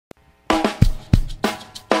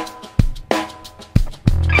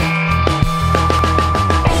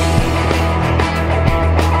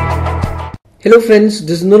Hello friends,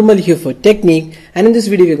 this is Nirmal here for Technique, and in this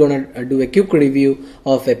video we're going to do a quick review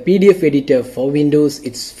of a PDF editor for Windows.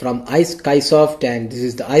 It's from iSkysoft, and this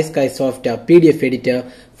is the iSkysoft PDF editor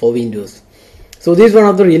for Windows. So this is one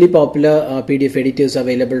of the really popular PDF editors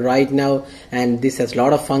available right now, and this has a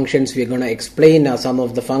lot of functions. We're going to explain some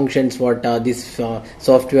of the functions what this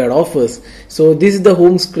software offers. So this is the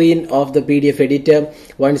home screen of the PDF editor.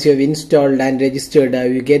 Once you have installed and registered,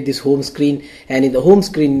 you get this home screen, and in the home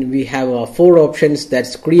screen we have 4 options.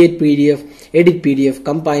 That's create PDF, edit PDF,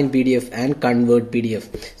 combine PDF, and convert PDF.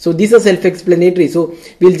 So these are self-explanatory. So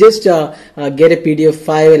we'll just get a PDF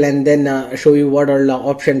file and then show you what all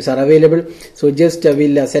options are available. So just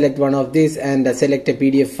we'll select one of these and select a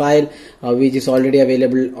PDF file which is already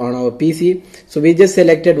available on our PC. So we just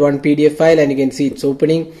selected one PDF file, and you can see it's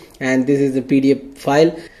opening, and this is the PDF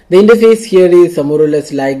file. The interface here is more or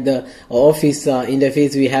less like the Office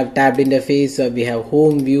interface. We have tabbed interface, we have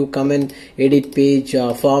home, view, comment, edit page,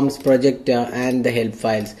 forms, project, and the help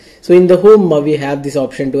files. So in the home we have this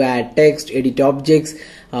option to add text, edit objects,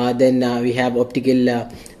 then we have optical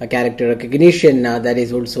character recognition that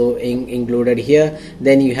is also included here.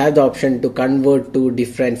 Then you have the option to convert to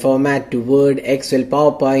different format, to Word, Excel,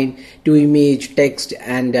 PowerPoint, to image, text,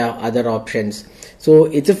 and other options. So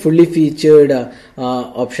it's a fully featured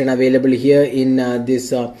option available here in this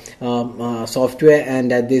software,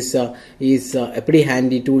 and this is a pretty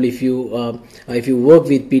handy tool if you work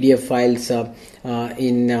with PDF files on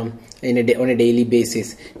a daily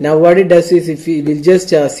basis. Now what it does is, if we will just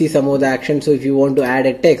see some of the action. So if you want to add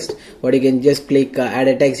a text, what you can just click add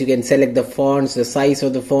a text. You can select the fonts, the size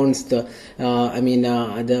of the fonts, the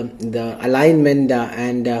alignment,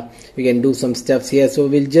 and you can do some steps here. So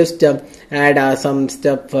we'll just add some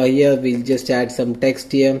stuff here. We'll just add some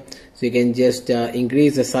text here. So you can just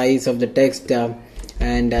increase the size of the text,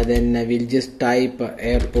 and then we'll just type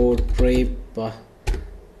airport trip.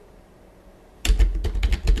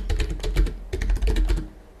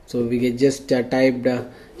 So we can just typed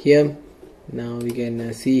here. Now we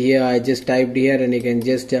can see here I just typed here, and you can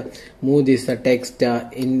just move this text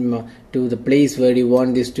in to the place where you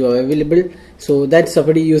want this to available. So that's a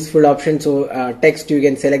pretty useful option. So text, you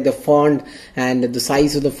can select the font and the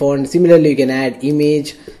size of the font. Similarly, you can add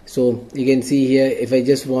image. So you can see here, if I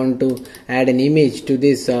just want to add an image to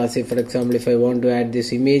this, say for example, if I want to add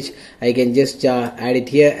this image, I can just add it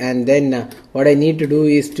here, and then what I need to do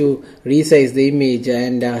is to resize the image,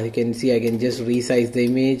 and you can see I can just resize the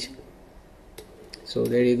image. So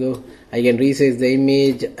there you go. I can resize the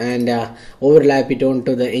image and overlap it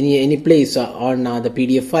onto the any place on the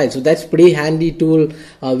PDF file. So that's pretty handy tool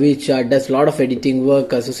which does a lot of editing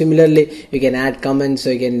work. So similarly, you can add comments. So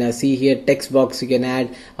you can see here text box. You can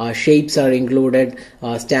add shapes are included,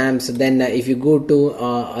 stamps. Then if you go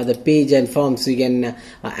to the page and forms, you can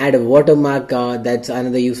add a watermark. That's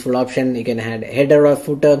another useful option. You can add header or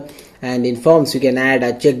footer. And in forms, you can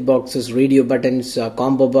add check boxes, radio buttons,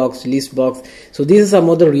 combo box, list box. So these are some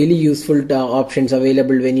of the really useful options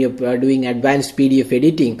available when you're doing advanced PDF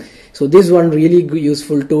editing. So this is one really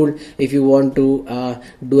useful tool if you want to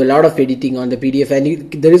do a lot of editing on the PDF.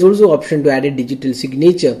 And there is also option to add a digital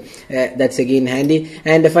signature. That's again handy.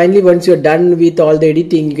 And finally, once you're done with all the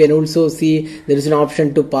editing, you can also see there is an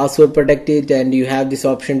option to password protect it, and you have this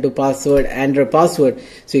option to password and a password.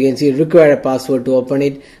 So you can see require a password to open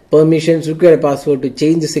it. Permissions, require a password to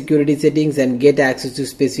change the security settings and get access to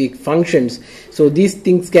specific functions. So these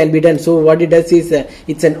things can be done. So what it does is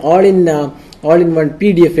it's an all-in-one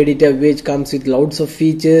PDF editor which comes with lots of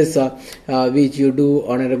features which you do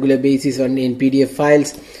on a regular basis in PDF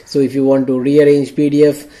files. So if you want to rearrange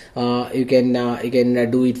PDF, you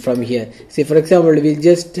can do it from here. Say for example, we'll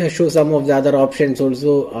just show some of the other options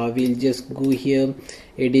also. We'll just go here,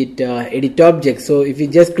 edit objects. So if you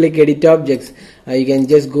just click edit objects, you can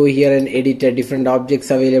just go here and edit different objects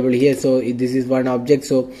available here. So this is one object,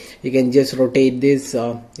 so you can just rotate this.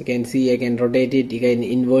 You can see I can rotate it, you can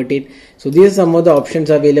invert it. So these are some of the options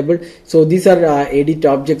available. So these are edit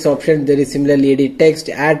objects option. There is similarly edit text,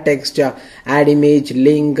 add image,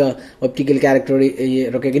 link, optical character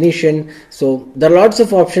recognition. So there are lots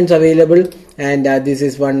of options available, and this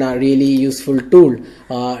is one really useful tool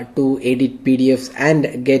to edit PDFs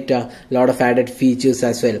and get a lot of added features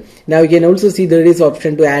as well. Now you can also see there is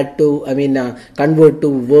option to add to convert to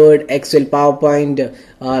Word, Excel, PowerPoint.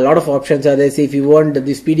 A lot of options are there. So if you want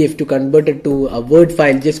this PDF to convert it to a Word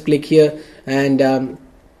file, just click here, and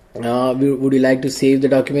would you like to save the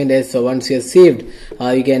document? Yes. So once you are saved,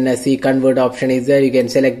 you can see convert option is there. You can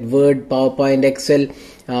select Word, PowerPoint, Excel,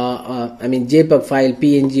 I mean JPEG file,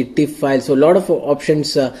 PNG, TIFF file. So a lot of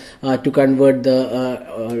options to convert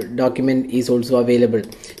the document is also available.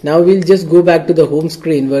 Now we'll just go back to the home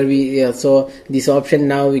screen where we saw this option.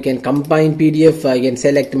 Now we can combine PDF. You can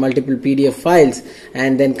select multiple PDF files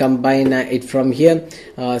and then combine it from here.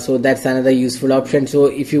 So that's another useful option. So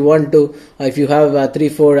if you want to, if you have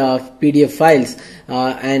 3-4 PDF files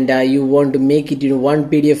and you want to make it into one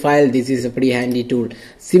PDF file, this is a pretty handy tool.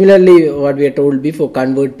 Similarly, what we are told before,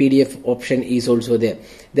 convert PDF option is also there.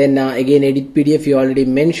 Then again, edit PDF you already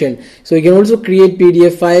mentioned. So you can also create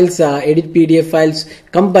PDF files, edit PDF files,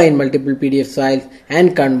 combine multiple PDF files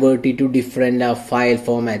and convert it to different file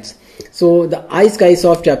formats. So the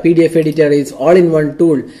iSkysoft PDF editor is all-in-one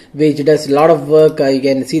tool which does a lot of work. You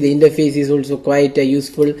can see the interface is also quite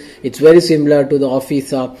useful. It's very similar to the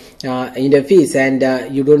Office interface, and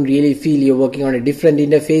you don't really feel you're working on a different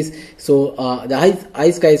interface. So the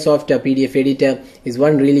iSkysoft PDF editor is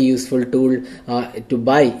one really useful tool to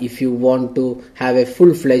buy if you want to have a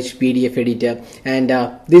full-fledged PDF editor. And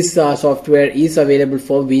this software is available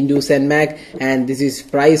for Windows and Mac, and this is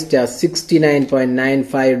priced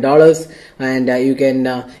 $69.95. And you can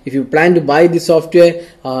if you plan to buy this software,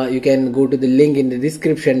 you can go to the link in the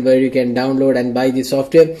description where you can download and buy this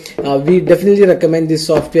software. We definitely recommend this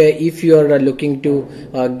software if you are looking to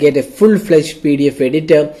get a full-fledged PDF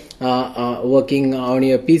editor working on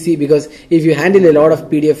your PC, because if you handle a lot of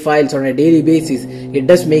PDF files on a daily basis, it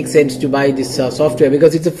does make sense to buy this software,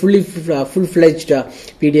 because it's a full-fledged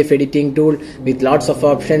PDF editing tool with lots of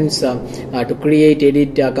options to create,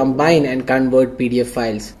 edit, combine and convert PDF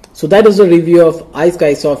files. So that is a review of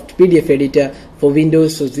iSkysoft PDF editor for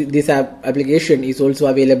Windows. So this application is also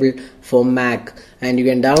available for Mac, and you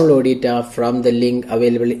can download it from the link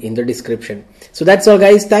available in the description. So that's all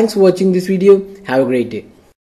guys. Thanks for watching this video. Have a great day.